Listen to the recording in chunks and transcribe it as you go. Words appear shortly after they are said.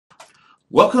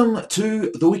Welcome to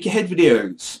the week ahead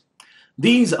videos.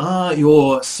 These are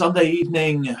your Sunday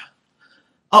evening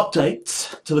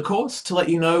updates to the course to let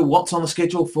you know what's on the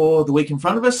schedule for the week in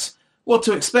front of us, what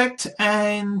to expect,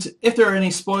 and if there are any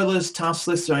spoilers, task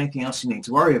lists, or anything else you need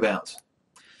to worry about.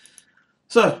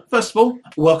 So, first of all,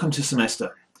 welcome to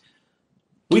semester.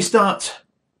 We start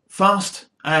fast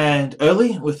and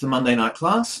early with the Monday night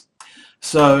class.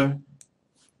 So,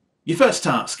 your first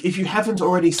task, if you haven't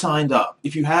already signed up,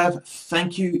 if you have,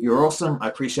 thank you, you're awesome, I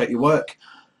appreciate your work.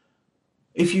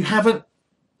 If you haven't,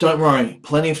 don't worry,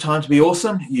 plenty of time to be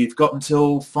awesome. You've got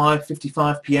until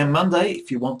 5:55 p.m. Monday if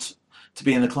you want to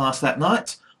be in the class that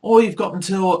night, or you've got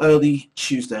until early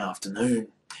Tuesday afternoon.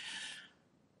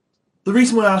 The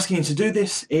reason we're asking you to do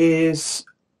this is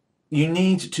you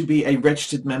need to be a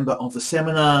registered member of the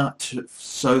seminar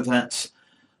so that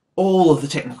all of the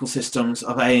technical systems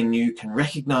of ANU can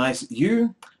recognise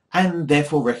you and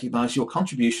therefore recognise your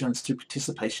contributions to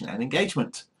participation and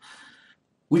engagement.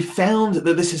 We've found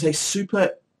that this is a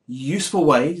super useful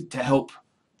way to help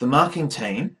the marketing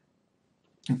team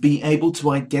be able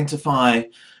to identify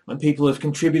when people have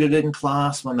contributed in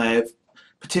class, when they've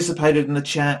participated in the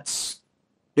chats,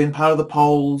 been part of the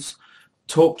polls,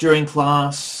 talked during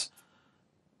class.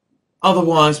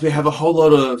 Otherwise, we have a whole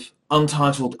lot of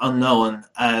untitled unknown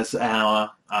as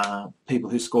our people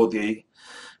who scored the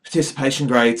participation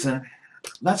grades, and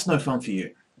that's no fun for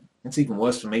you. It's even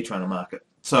worse for me trying to market.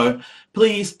 So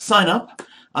please sign up.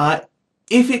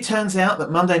 If it turns out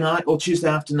that Monday night or Tuesday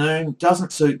afternoon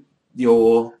doesn't suit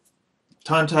your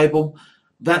timetable,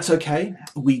 that's okay.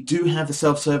 We do have the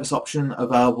self-service option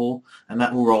available, and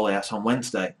that will roll out on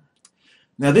Wednesday.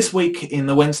 Now this week in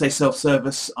the Wednesday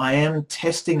self-service, I am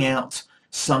testing out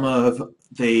some of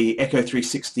the Echo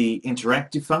 360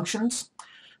 interactive functions.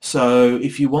 So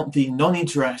if you want the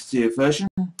non-interactive version,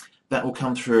 that will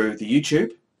come through the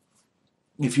YouTube.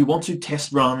 If you want to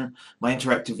test run my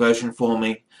interactive version for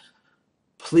me,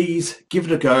 please give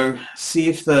it a go, see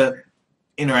if the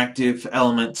interactive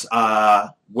elements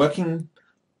are working,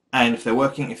 and if they're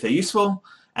working, if they're useful,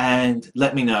 and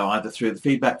let me know either through the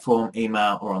feedback form,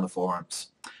 email, or on the forums.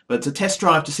 But it's a test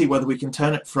drive to see whether we can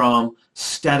turn it from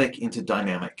static into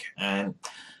dynamic. And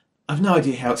I've no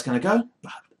idea how it's going to go,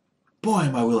 but boy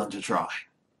am I willing to try.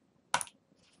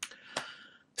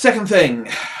 Second thing,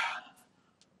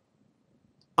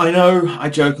 I know I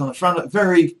joke on the front, the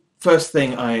very first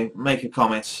thing I make a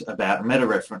comment about, a meta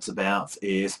reference about,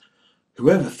 is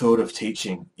whoever thought of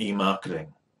teaching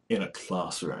e-marketing in a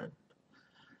classroom?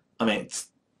 I mean,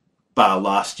 bar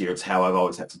last year, it's how I've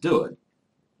always had to do it.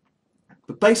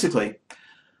 But basically,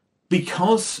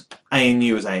 because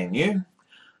ANU is ANU,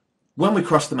 when we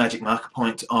cross the magic marker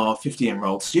point of 50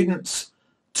 enrolled students,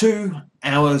 2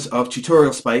 hours of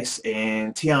tutorial space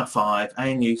in TR5,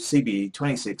 ANU CBE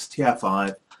 26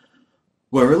 TR5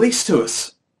 were released to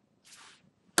us.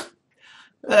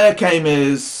 That came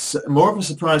as more of a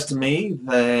surprise to me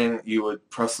than you would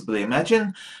possibly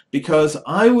imagine, because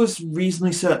I was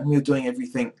reasonably certain we were doing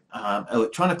everything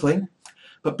electronically.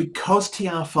 But because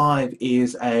TR5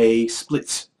 is a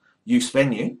split-use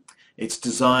venue, it's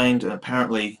designed and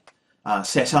apparently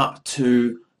set up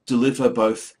to deliver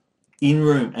both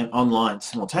in-room and online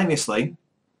simultaneously.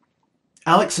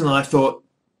 Alex and I thought,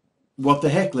 what the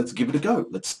heck, let's give it a go.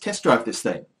 Let's test drive this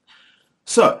thing.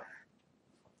 So,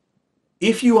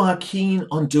 if you are keen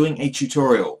on doing a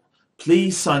tutorial,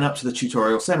 please sign up to the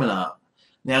tutorial seminar.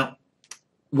 Now,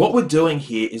 what we're doing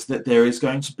here is that there is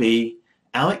going to be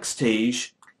Alex Teague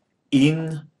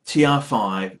in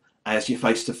TR5 as your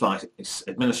face-to-face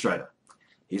administrator.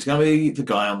 He's going to be the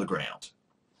guy on the ground.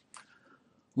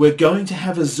 We're going to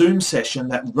have a Zoom session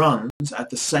that runs at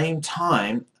the same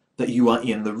time that you are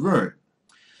in the room.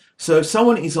 So if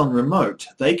someone is on remote,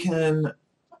 they can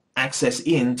access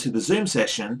into the Zoom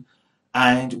session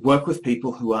and work with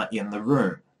people who are in the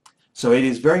room. So it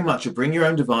is very much a bring your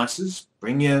own devices,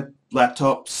 bring your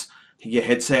laptops, your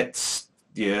headsets,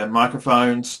 your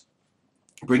microphones,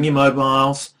 bring your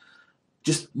mobiles.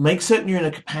 Just make certain you're in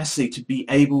a capacity to be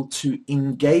able to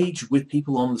engage with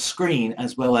people on the screen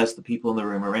as well as the people in the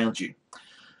room around you.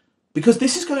 Because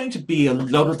this is going to be a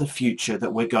lot of the future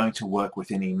that we're going to work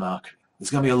with in e-marketing. There's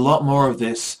going to be a lot more of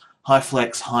this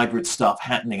high-flex hybrid stuff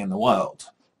happening in the world.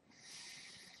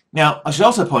 Now, I should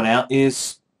also point out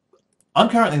is I'm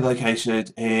currently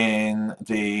located in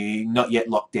the not yet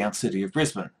locked down city of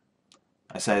Brisbane.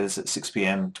 I say this at 6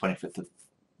 p.m. 25th of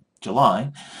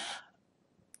July.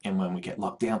 And when we get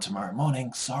locked down tomorrow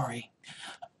morning, sorry.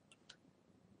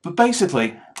 But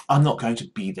basically, I'm not going to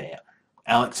be there.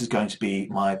 Alex is going to be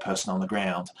my person on the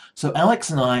ground. So Alex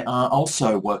and I are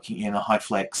also working in a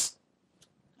high-flex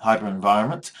hybrid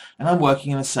environment, and I'm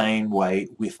working in the same way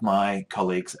with my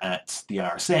colleagues at the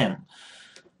RSM.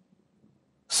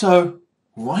 So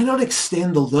why not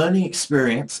extend the learning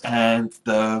experience and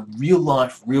the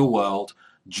real-life, real-world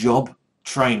job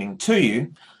training to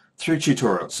you through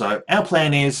tutorials? So our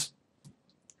plan is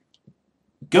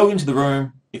go into the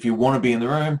room if you want to be in the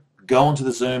room, go onto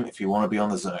the Zoom if you want to be on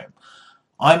the Zoom.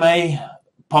 I may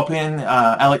pop in,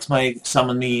 Alex may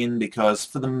summon me in, because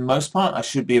for the most part I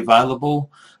should be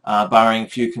available, barring a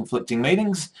few conflicting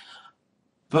meetings.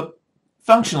 But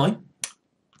functionally,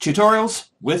 tutorials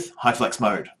with high flex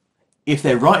mode. If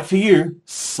they're right for you,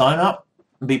 sign up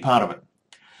and be part of it.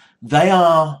 They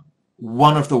are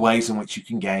one of the ways in which you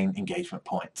can gain engagement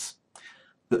points.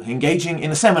 Engaging in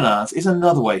the seminars is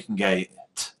another way you can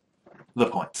get the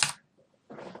points.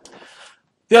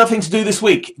 The other thing to do this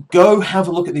week, go have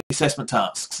a look at the assessment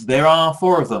tasks. There are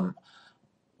 4 of them.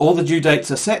 All the due dates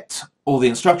are set, all the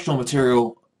instructional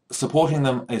material supporting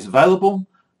them is available,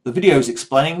 the videos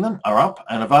explaining them are up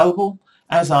and available,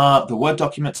 as are the Word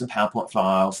documents and PowerPoint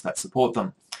files that support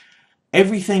them.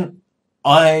 Everything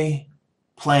I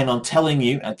plan on telling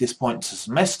you at this point in the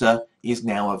semester is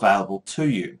now available to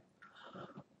you.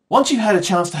 Once you've had a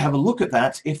chance to have a look at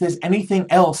that, if there's anything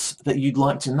else that you'd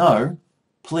like to know,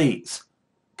 please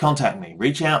contact me.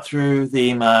 Reach out through the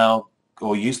email,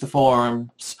 or use the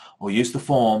forums, or use the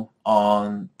form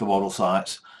on the Waddle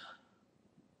site.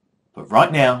 But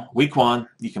right now, week 1,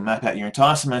 you can map out your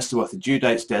entire semester worth of due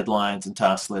dates, deadlines, and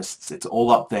task lists. It's all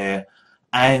up there.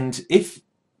 And if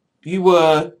you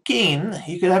were keen,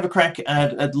 you could have a crack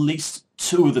at least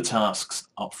 2 of the tasks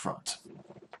up front.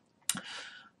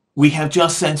 We have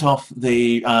just sent off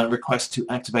the request to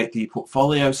activate the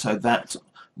portfolio, so that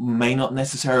may not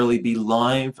necessarily be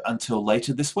live until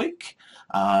later this week.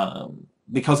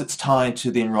 Because it's tied to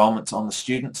the enrollments on the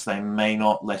students, they may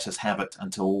not let us have it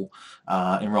until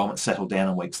enrollments settle down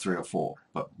in weeks 3 or 4,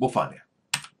 but we'll find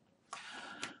out.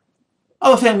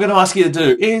 Other thing I'm going to ask you to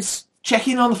do is check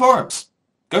in on the forums.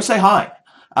 Go say hi.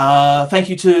 Thank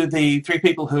you to the 3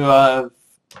 people who have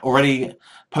already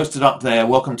posted up there.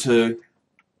 Welcome to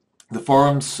the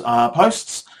forums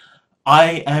posts.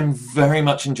 I am very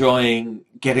much enjoying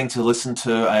getting to listen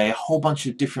to a whole bunch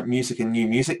of different music and new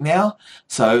music now.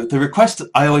 So the request that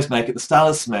I always make at the start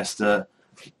of the semester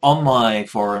on my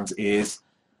forums is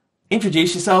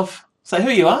introduce yourself, say who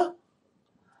you are,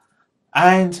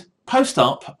 and post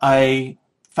up a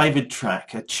favoured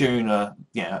track, a tune, a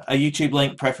YouTube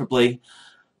link preferably,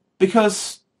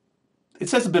 because it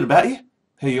says a bit about you,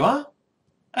 who you are,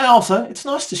 and also it's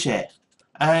nice to share.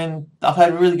 And I've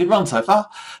had a really good run so far.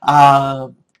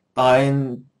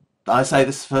 I say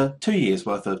this for 2 years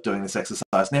worth of doing this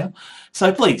exercise now.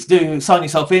 So please do sign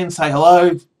yourself in, say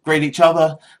hello, greet each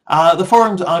other. The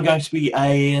forums are going to be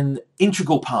an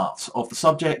integral part of the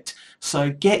subject,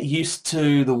 so get used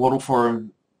to the Waddle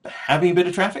forum having a bit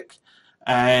of traffic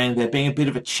and there being a bit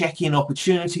of a check-in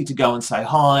opportunity to go and say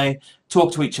hi,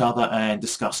 talk to each other and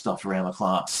discuss stuff around the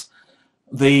class.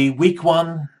 The week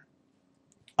 1,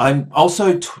 I'm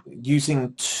also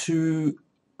using 2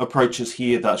 approaches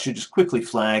here that I should just quickly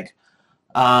flag.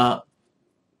 I'm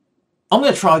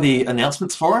going to try the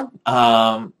announcements forum.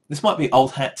 This might be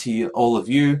old hat to all of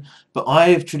you, but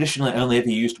I've traditionally only ever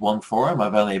used one forum.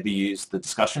 I've only ever used the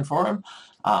discussion forum.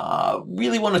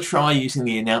 Really want to try using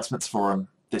the announcements forum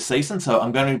this season, so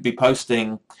I'm going to be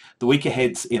posting the week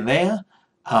aheads in there.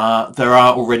 There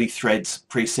are already threads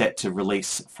preset to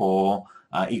release for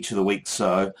each of the weeks,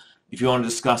 so if you want to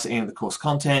discuss any of the course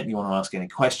content, you want to ask any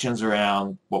questions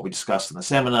around what we discussed in the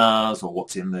seminars or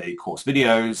what's in the course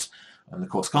videos and the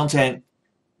course content,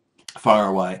 fire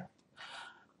away.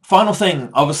 Final thing,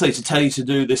 obviously, to tell you to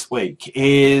do this week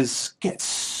is get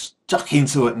stuck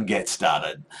into it and get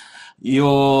started.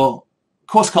 Your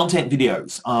course content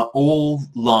videos are all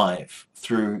live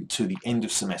through to the end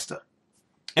of semester.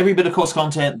 Every bit of course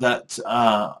content that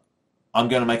I'm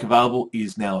going to make available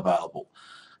is now available.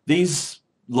 These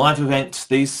live events,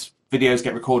 these videos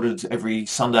get recorded every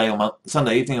Sunday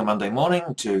evening or Monday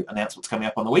morning to announce what's coming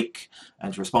up on the week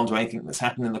and to respond to anything that's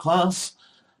happened in the class.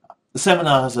 The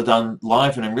seminars are done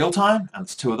live and in real time, and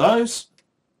there's 2 of those.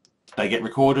 They get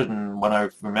recorded, and when I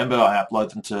remember, I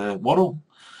upload them to Waddle.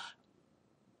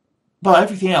 But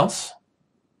everything else,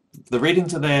 the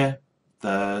readings are there,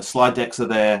 the slide decks are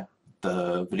there,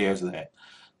 the videos are there.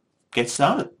 Get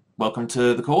started. Welcome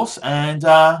to the course, and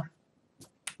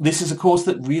this is a course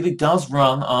that really does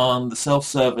run on the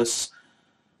self-service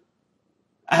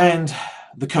and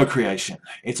the co-creation.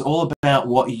 It's all about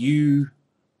what you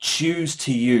choose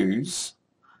to use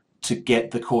to get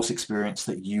the course experience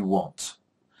that you want.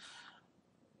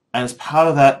 And as part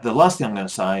of that, the last thing I'm going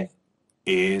to say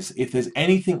is if there's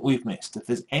anything we've missed, if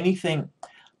there's anything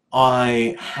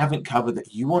I haven't covered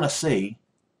that you want to see,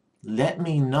 let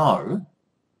me know.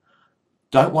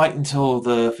 Don't wait until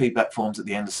the feedback forms at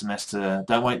the end of the semester.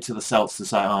 Don't wait till the CELTs to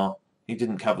say, oh, he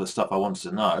didn't cover the stuff I wanted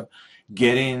to know.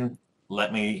 Get in,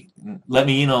 let me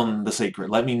in on the secret.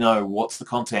 Let me know what's the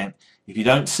content. If you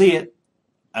don't see it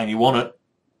and you want it,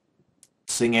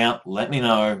 sing out, let me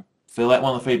know, fill out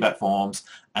one of the feedback forms,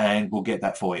 and we'll get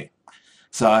that for you.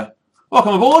 So,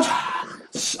 welcome aboard.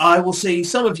 I will see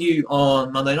some of you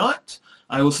on Monday night.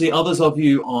 I will see others of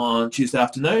you on Tuesday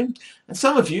afternoon. And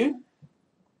some of you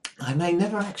I may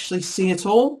never actually see at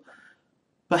all.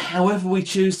 But however we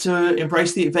choose to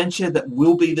embrace the adventure that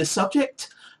will be this subject,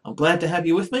 I'm glad to have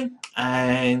you with me.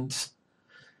 And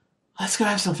let's go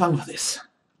have some fun with this.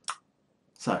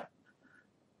 So,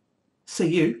 see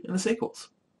you in the sequels.